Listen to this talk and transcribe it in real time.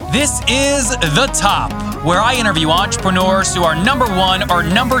This is The Top, where I interview entrepreneurs who are number one or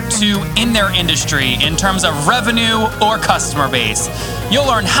number two in their industry in terms of revenue or customer base. You'll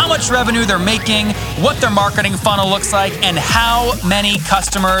learn how much revenue they're making, what their marketing funnel looks like, and how many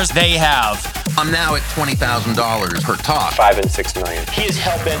customers they have. I'm now at $20,000 per talk. 5 and 6 million. He is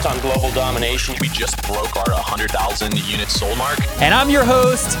hell-bent on global domination. We just broke our 100,000 units sold mark. And I'm your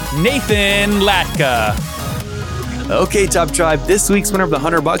host, Nathan Latka. Okay, Top Tribe, this week's winner of the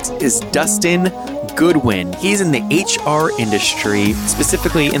 $100 is Dustin Goodwin. He's in the HR industry,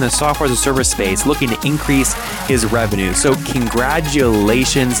 specifically in the software as a service space, looking to increase his revenue. So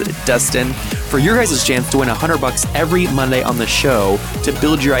congratulations, Dustin. For your guys' chance to win $100 every Monday on the show to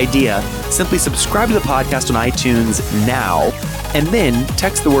build your idea, simply subscribe to the podcast on iTunes now, and then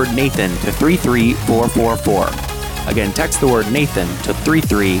text the word Nathan to 33444. Again, text the word Nathan to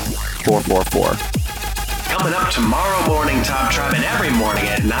 33444. Coming up tomorrow morning, Top Tribe, and every morning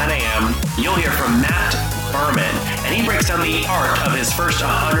at 9 a.m., you'll hear from Matt Berman, and he breaks down the art of his first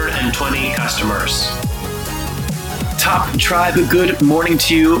 120 customers. Top Tribe, good morning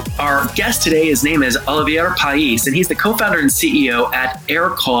to you. Our guest today, his name is Olivier Pais, and he's the co-founder and CEO at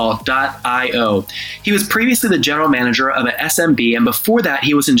Aircall.io. He was previously the general manager of an SMB, and before that,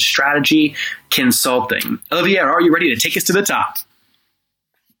 he was in strategy consulting. Olivier, are you ready to take us to the top?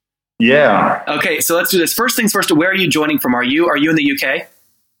 Yeah. Okay, so let's do this. First things first, where are you joining from? Are you in the UK?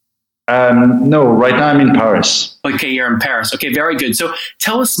 No, right now I'm in Paris. Okay, you're in Paris. Okay, very good. So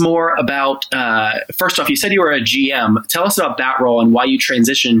tell us more about, first off, you said you were a GM. Tell us about that role and why you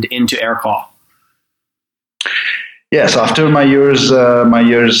transitioned into Aircall. Yes, after my years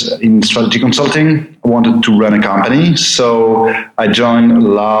in strategy consulting, I wanted to run a company. So I joined a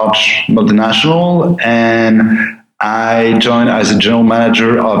large multinational, and I joined as a general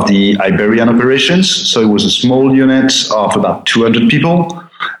manager of the Iberian operations. So it was a small unit of about 200 people,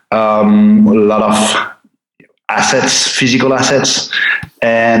 a lot of assets, physical assets,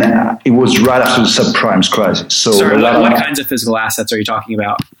 and it was right after the subprime crisis. So what kinds of physical assets are you talking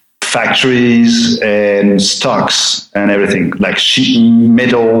about? Factories and stocks and everything, like sheet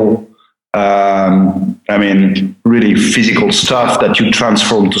metal. Really physical stuff that you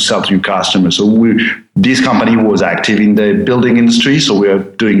transform to sell to your customers. So this company was active in the building industry. So we are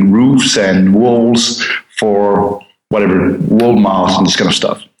doing roofs and walls for whatever, Walmart and this kind of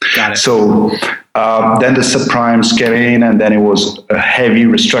stuff. Got it. So then the subprimes came in, and then it was a heavy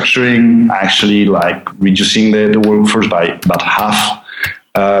restructuring, actually like reducing the workforce by about half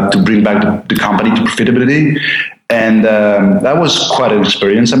to bring back the company to profitability. And that was quite an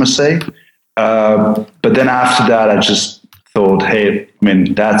experience, I must say. But then after that, I just thought, hey,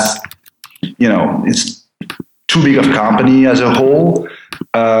 that's, it's too big of a company as a whole.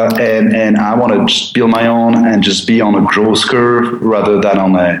 And I want to just build my own and just be on a growth curve rather than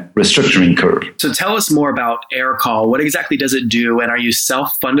on a restructuring curve. So tell us more about Aircall. What exactly does it do? And are you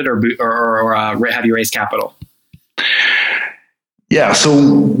self-funded or have you raised capital? Yeah. So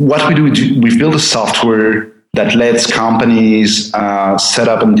what we do, we've built a software that lets companies set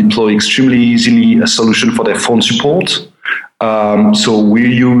up and deploy extremely easily a solution for their phone support. So we're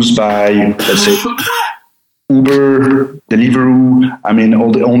used by, let's say, Uber, Deliveroo,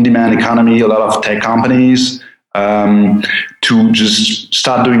 all the on-demand economy, a lot of tech companies, to just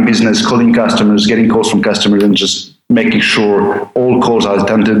start doing business, calling customers, getting calls from customers, and just making sure all calls are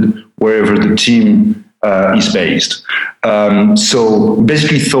attended wherever the team is based. So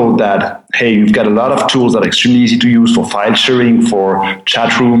basically thought that, hey, you've got a lot of tools that are extremely easy to use for file sharing, for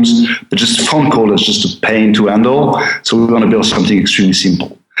chat rooms, but just phone call is just a pain to handle. So we want to build something extremely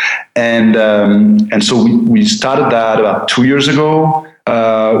simple. And so we started that about 2 years ago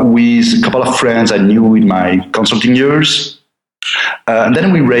with a couple of friends I knew in my consulting years. And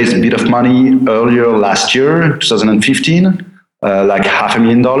then we raised a bit of money earlier last year, 2015, like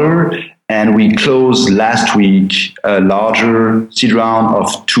 $500,000. And we closed last week a larger seed round of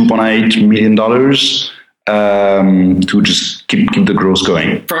 $2.8 million to just keep the growth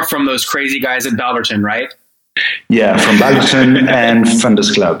going. From those crazy guys at Balderton, right? Yeah, from Balderton and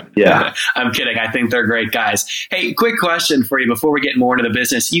Funders Club. Yeah. I'm kidding. I think they're great guys. Hey, quick question for you before we get more into the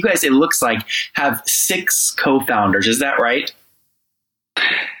business. You guys, it looks like, have 6 co-founders. Is that right?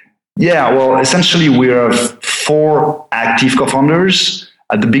 Yeah, well, essentially we have 4 active co-founders.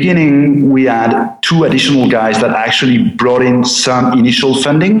 At the beginning, we had 2 additional guys that actually brought in some initial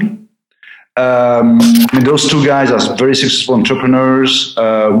funding. Those 2 guys are very successful entrepreneurs.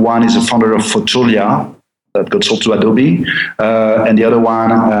 One is a founder of Fotolia that got sold to Adobe, and the other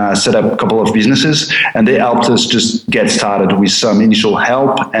one set up a couple of businesses, and they helped us just get started with some initial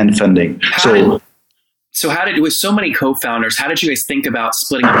help and funding. So with so many co-founders, how did you guys think about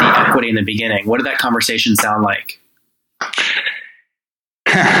splitting up the equity in the beginning? What did that conversation sound like?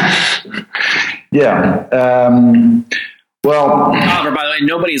 Yeah. Well, Oliver, by the way,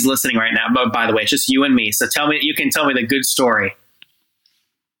 nobody's listening right now, but by the way, it's just you and me. So you can tell me the good story.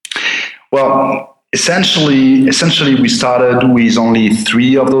 Well, essentially, we started with only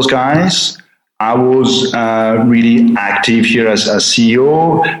 3 of those guys. I was really active here as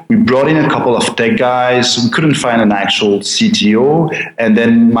CEO. We brought in a couple of tech guys. We couldn't find an actual CTO. And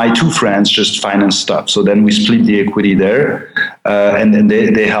then my 2 friends just financed stuff. So then we split the equity there. And then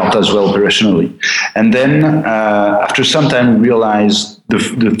they helped as well operationally. And then after some time, we realized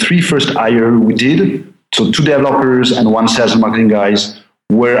the 3 first hire we did, so 2 developers and 1 sales and marketing guys,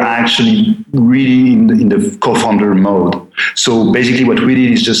 were actually really in the co-founder mode. So basically what we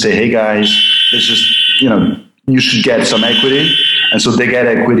did is just say, hey guys, let's just, you should get some equity. And so they get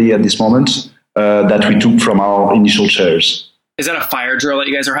equity at this moment that we took from our initial shares. Is that a fire drill that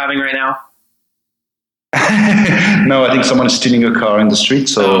you guys are having right now? No, I think someone is stealing a car in the street.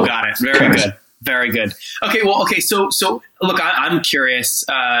 So got it. Very good. Very good. Okay. Well, okay. So look, I'm curious,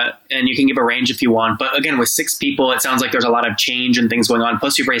 and you can give a range if you want, but again, with 6 people, it sounds like there's a lot of change and things going on.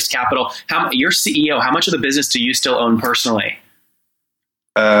 Plus you've raised capital. You're CEO. How much of the business do you still own personally?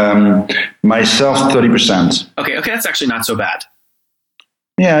 Myself, 30%. Okay. That's actually not so bad.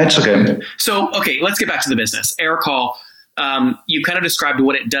 Yeah, it's okay. So, okay, let's get back to the business. Aircall, you kind of described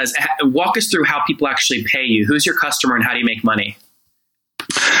what it does. Walk us through how people actually pay you. Who's your customer and how do you make money?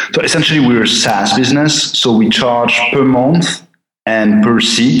 So essentially, we're a SaaS business. So we charge per month and per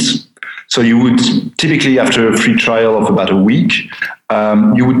seat. So you would typically, after a free trial of about a week,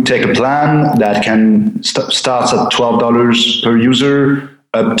 you would take a plan that can starts at $12 per user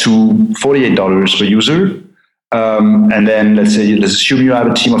up to $48 per user. And then let's assume you have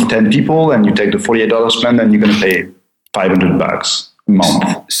a team of 10 people and you take the $48 plan, then you're going to pay $500 a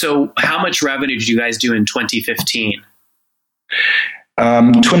month. So how much revenue did you guys do in 2015?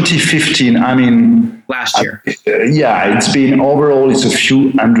 2015, I mean, last year. It's been overall, it's a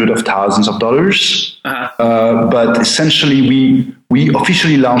few hundred of thousands of dollars. But essentially, we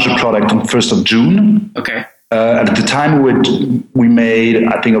officially launched the product on 1st of June. Okay. At the time, we made,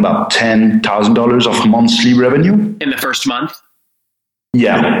 I think, about $10,000 of monthly revenue. In the first month?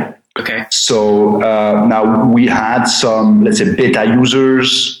 Yeah. Okay. So now we had some, let's say, beta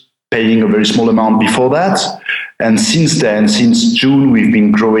users paying a very small amount before that. And since then, since June, we've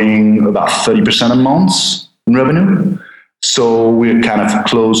been growing about 30% a month in revenue. So we're kind of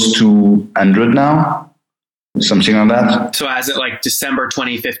close to 100 now, something like that. So as it like December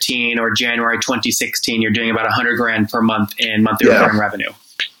 2015 or January 2016, you're doing about $100,000 per month in monthly recurring revenue.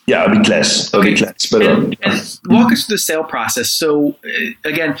 Yeah, a bit less. But and walk us through the sale process. So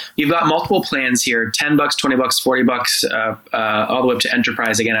again, you've got multiple plans here: $10, $20, $40, all the way up to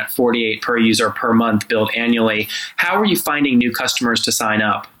enterprise. Again, at $48 per user per month, billed annually. How are you finding new customers to sign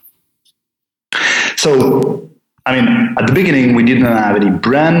up? So, I mean, at the beginning, we didn't have any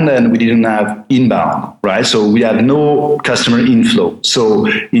brand and we didn't have inbound, right? So we had no customer inflow. So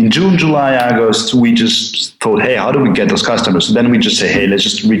in June, July, August, we just thought, hey, how do we get those customers? So then we just say, hey, let's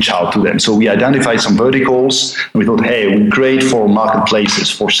just reach out to them. So we identified some verticals. And we thought, hey, we're great for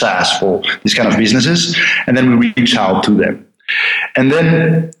marketplaces, for SaaS, for these kind of businesses. And then we reach out to them. And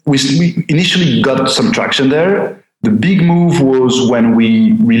then we initially got some traction there. The big move was when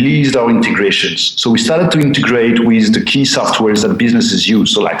we released our integrations. So we started to integrate with the key softwares that businesses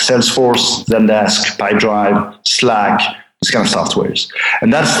use. So like Salesforce, Zendesk, Pipedrive, Slack, these kind of softwares.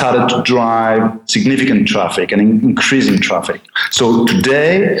 And that started to drive significant traffic and increasing traffic. So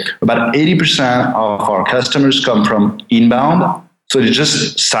today, about 80% of our customers come from inbound. So they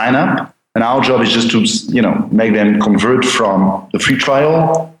just sign up. And our job is just to, make them convert from the free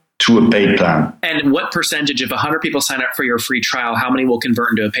trial to a paid plan. And what percentage, if 100 people sign up for your free trial, how many will convert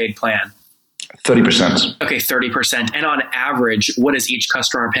into a paid plan? 30%. Okay, 30%. And on average, what is each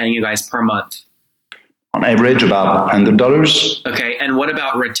customer paying you guys per month? On average, about $100. Okay, and what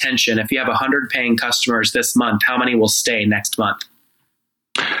about retention? If you have 100 paying customers this month, how many will stay next month?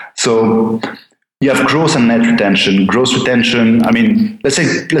 So you have gross and net retention. Gross retention,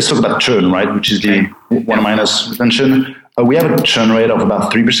 let's talk about churn, right? Which is the one minus retention. We have a churn rate of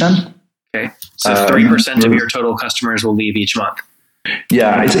about 3%. Okay. So 3% of your total customers will leave each month.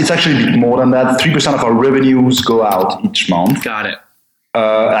 Yeah, it's actually a bit more than that. 3% of our revenues go out each month. Got it.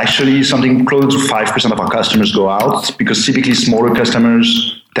 Actually, something close to 5% of our customers go out because typically smaller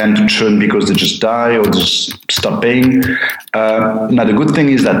customers tend to churn because they just die or just stop paying. Now, the good thing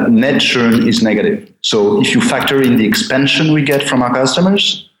is that net churn is negative. So if you factor in the expansion we get from our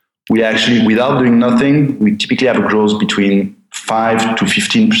customers, we actually, without doing nothing, we typically have a growth between 5 to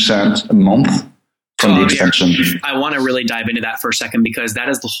 15% a month from the expansion. I want to really dive into that for a second, because that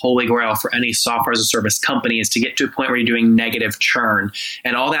is the holy grail for any software as a service company, is to get to a point where you're doing negative churn.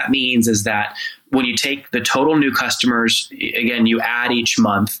 And all that means is that when you take the total new customers, again, you add each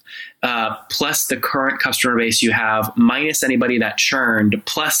month, plus the current customer base you have, minus anybody that churned,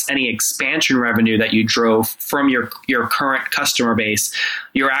 plus any expansion revenue that you drove from your current customer base,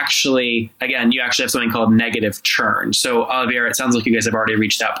 you actually have something called negative churn. So Olivier, it sounds like you guys have already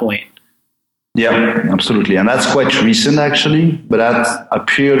reached that point. Yeah, absolutely. And that's quite recent, actually. But that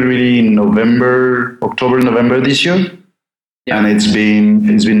appeared really in October, November this year. Yeah. And it's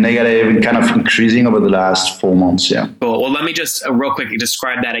been negative and kind of increasing over the last 4 months. Yeah. Cool. Well, let me just real quick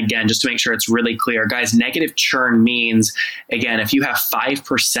describe that again, just to make sure it's really clear. Guys, negative churn means, again, if you have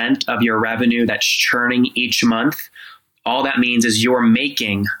 5% of your revenue that's churning each month, all that means is you're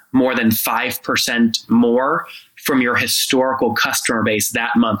making more than 5% more from your historical customer base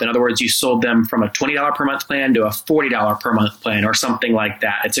that month. In other words, you sold them from a $20 per month plan to a $40 per month plan or something like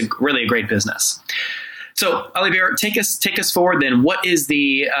that. It's really a great business. So, Olivier, take us forward. Then, what are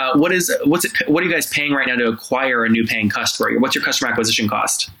you guys paying right now to acquire a new paying customer? What's your customer acquisition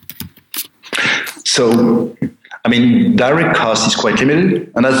cost? So, direct cost is quite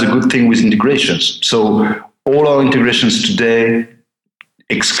limited, and that's the good thing with integrations. So, all our integrations today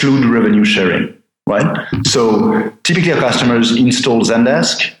exclude revenue sharing, right? So, typically, our customers install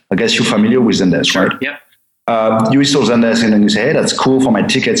Zendesk. I guess you're familiar with Zendesk, right? Yep. You install Zendesk and then you say, hey, that's cool for my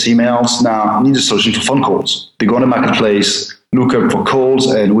tickets, emails. Now I need a solution for phone calls. They go on the marketplace, look up for calls,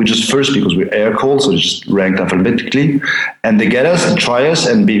 and we're just first because we're air calls, so it's just ranked alphabetically. And they get us, try us,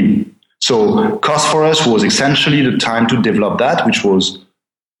 and beam. So cost for us was essentially the time to develop that, which was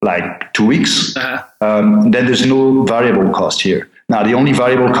like 2 weeks. Uh-huh. Then there's no variable cost here. Now, the only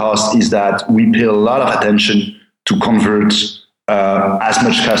variable cost is that we pay a lot of attention to convert as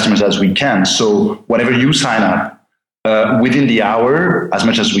much customers as we can. So whenever you sign up, within the hour, as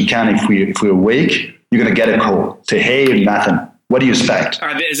much as we can, if we're awake, you're going to get a call. Say, hey, Nathan, what do you expect?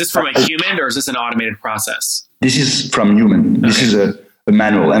 Is this from a human or is this an automated process? This is from human. Okay. This is a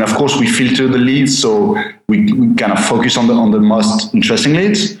manual. And of course, we filter the leads. So we kind of focus on the most interesting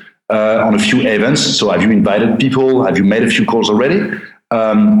leads, on a few events. So have you invited people? Have you made a few calls already?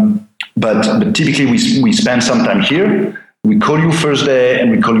 But typically we spend some time here. We call you first day and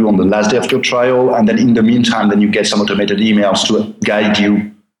we call you on the last day of your trial. And then in the meantime, then you get some automated emails to guide you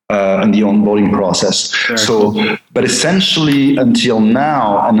in the onboarding process. But essentially until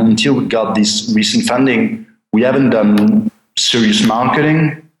now, and until we got this recent funding, we haven't done serious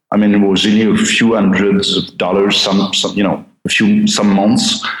marketing. It was really a few hundreds of dollars, some months,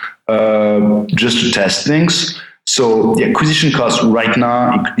 just to test things. So the acquisition cost right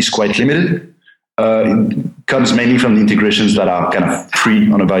now is quite limited. It comes mainly from the integrations that are kind of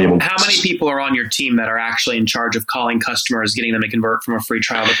free on a variable. How many people are on your team that are actually in charge of calling customers, getting them to convert from a free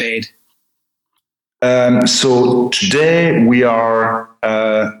trial to paid? So today we are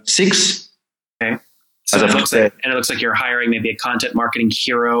 6. Okay. So it looks like you're hiring maybe a content marketing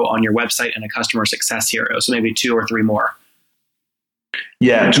hero on your website and a customer success hero. So maybe 2 or 3 more.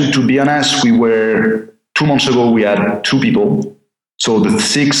 Yeah. To be honest, 2 months ago, we had 2 people. So the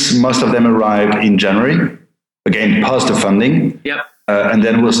 6, most of them arrived in January, again, post the funding. Yep. And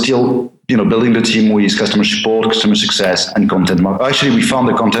then we're still, building the team with customer support, customer success, and content marketing. Actually, we found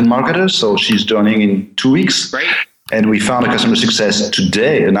a content marketer, so she's joining in 2 weeks. Great. And we found a customer success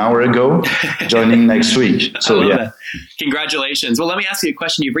today, an hour ago, joining next week. So yeah. That. Congratulations. Well, let me ask you a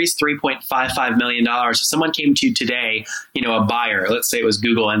question. You've raised $3.55 million. If someone came to you today, a buyer, let's say it was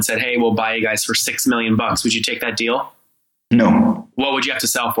Google, and said, hey, we'll buy you guys for $6 million. Would you take that deal? No. What would you have to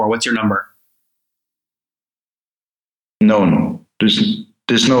sell for? What's your number? No.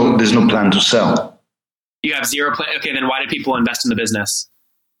 There's no plan to sell. You have 0 plan. Okay, then why do people invest in the business?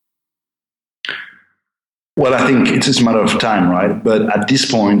 Well, I think it's a matter of time, right? But at this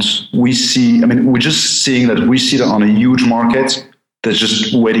point, we're just seeing that we sit on a huge market that's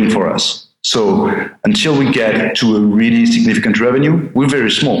just waiting for us. So until we get to a really significant revenue, we're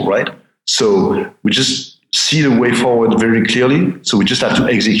very small, right? So we just see the way forward very clearly. So we just have to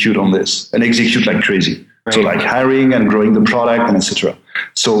execute on this and execute like crazy. Right. So like hiring and growing the product and etc.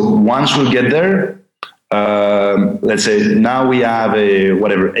 So once we'll get there, let's say now we have a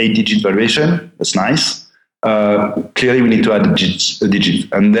 8-digit valuation. That's nice. Clearly we need to add a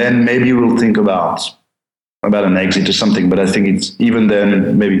digit. And then maybe we'll think about an exit or something. But I think it's even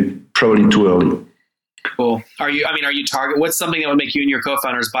then, probably too early. Cool. Are you target? What's something that would make you and your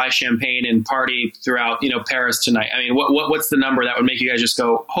co-founders buy champagne and party throughout, Paris tonight? I mean, what's the number that would make you guys just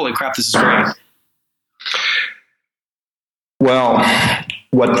go, holy crap, this is great? Well,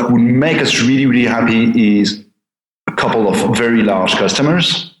 what would make us really, really happy is a couple of very large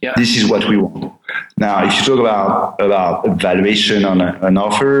customers. Yeah. This is what we want. Now, if you talk about evaluation on an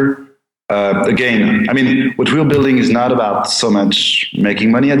offer, again, I mean, what we're building is not about so much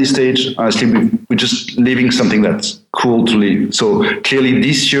making money at this stage. Honestly, we're just living something that's cool to live. So clearly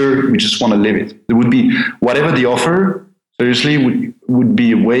this year, we just want to live it. There would be, whatever the offer, seriously, would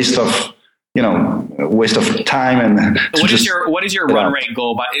be a waste of time. And what is your run rate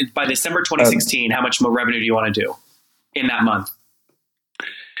goal by December 2016? How much more revenue do you want to do in that month?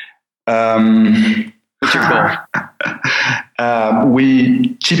 What's your goal?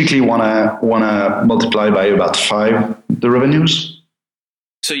 We typically want to multiply by about 5 the revenues.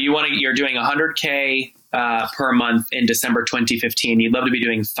 So you're doing 100K per month in December 2015. You'd love to be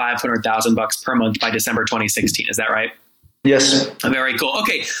doing $500,000 per month by December 2016. Is that right? Yes. Very cool.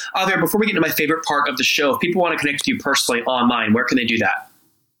 Okay, Javier, before we get into my favorite part of the show, if people want to connect with you personally online, where can they do that?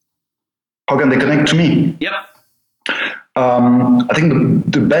 How can they connect to me? Yep. I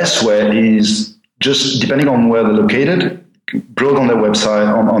think the best way is just depending on where they're located, go on their website,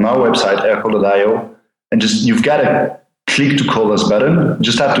 on our website, aircall.io, and just you've got a click to call us button. You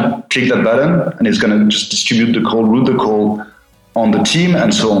just have to click that button, and it's going to just distribute the call, route the call on the team,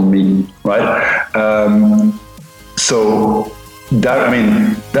 and so on me, right? So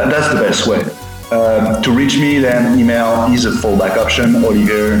that's the best way. To reach me, then email is a fallback option,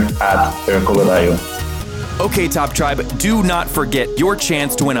 olivier@aircall.io. Okay, Top Tribe, do not forget your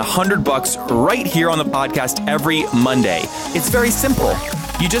chance to win $100 right here on the podcast every Monday. It's very simple.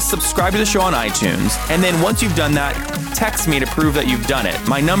 You just subscribe to the show on iTunes, and then once you've done that, text me to prove that you've done it.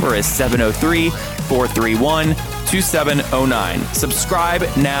 My number is 703-431-2709. Subscribe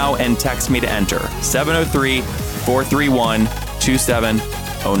now and text me to enter.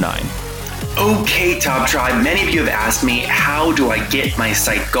 703-431-2709. Okay, Top Tribe, many of you have asked me, how do I get my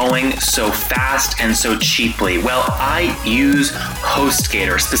site going so fast and so cheaply? Well, I use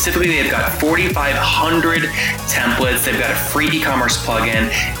HostGator. Specifically, they've got 4,500 templates. They've got a free e-commerce plugin.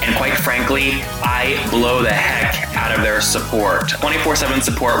 And quite frankly, I blow the heck out of their support. 24/7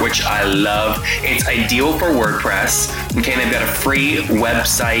 support, which I love. It's ideal for WordPress. Okay, they've got a free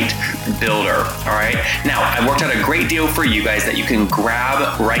website builder. All right. Now, I worked out a great deal for you guys that you can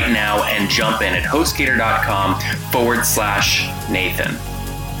grab right now and jump in at hostgator.com/Nathan.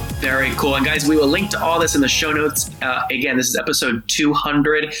 Very cool. And guys, we will link to all this in the show notes. Again, this is episode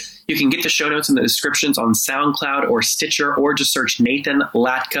 200. You can get the show notes in the descriptions on SoundCloud or Stitcher, or just search Nathan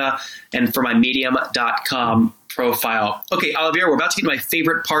Latka and for my medium.com profile. Okay, Olivier, we're about to get to my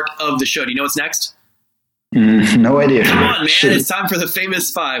favorite part of the show. Do you know what's next? No idea. Come on, man. It's time for the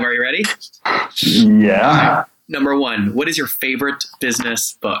famous 5. Are you ready? Yeah. Number 1, what is your favorite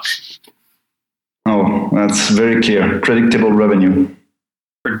business book? Oh, that's very clear. Predictable Revenue.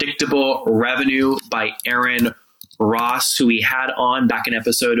 Predictable Revenue by Aaron Ross, who we had on back in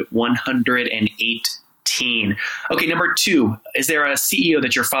episode 118. Okay, number 2, is there a CEO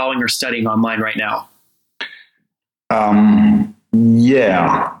that you're following or studying online right now?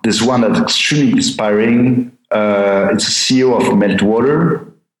 Yeah, there's one that's extremely inspiring. It's a CEO of Meltwater.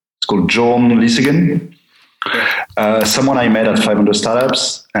 It's called John Lissigan. Someone I met at 500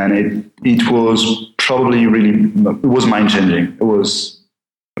 Startups, and it was probably it was mind changing.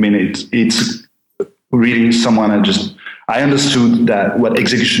 It's really someone I understood that what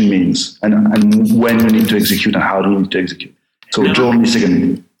execution means and when you need to execute and how do you need to execute. So John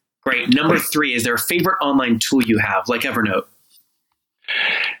Lissigan. Great. Number 3, is there a favorite online tool you have, like Evernote?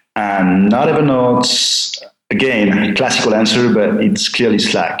 Not Evernote. Again, classical answer, but it's clearly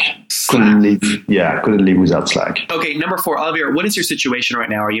Slack. Couldn't live without Slack. Okay, number 4, Olivier, what is your situation right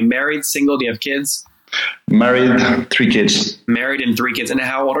now? Are you married, single? Do you have kids? Married, 3 kids. Married and 3 kids. And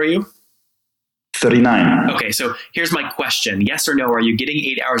how old are you? 39. Okay, so here's my question. Yes or no, are you getting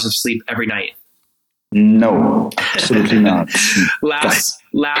 8 hours of sleep every night? No, absolutely not. Last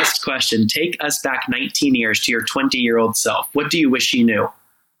question. Take us back 19 years to your 20-year-old self. What do you wish you knew?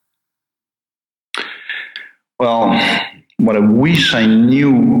 Well, what I wish I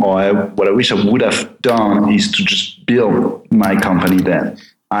knew, or what I wish I would have done, is to just build my company then.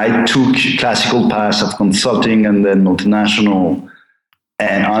 I took classical paths of consulting and then multinational.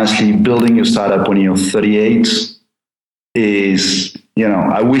 And honestly, building a startup when you're 38 is,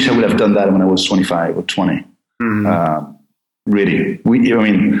 I wish I would have done that when I was 25 or 20. Mm-hmm. Really.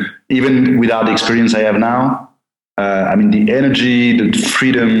 Even without the experience I have now, the energy, the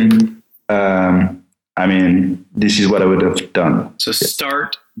freedom, I mean, this is what I would have done. So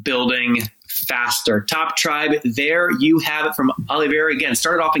start building faster. Top Tribe, there you have it from Olivier. Again,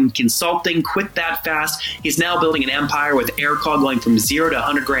 started off in consulting, quit that fast. He's now building an empire with Aircall, going from 0 to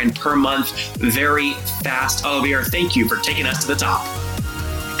 100 grand per month. Very fast. Olivier, thank you for taking us to the top.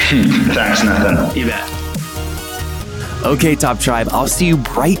 Thanks, Nathan. You bet. Okay, Top Tribe, I'll see you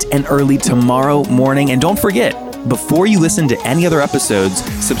bright and early tomorrow morning. And don't forget, before you listen to any other episodes,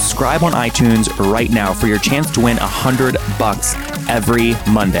 subscribe on iTunes right now for your chance to win $100 every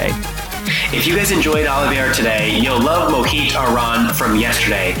Monday. If you guys enjoyed Olivier today, you'll love Mohit Aran from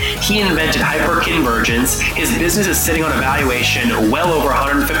yesterday. He invented hyperconvergence. His business is sitting on a valuation well over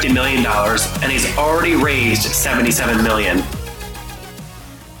 $150 million, and he's already raised $77 million.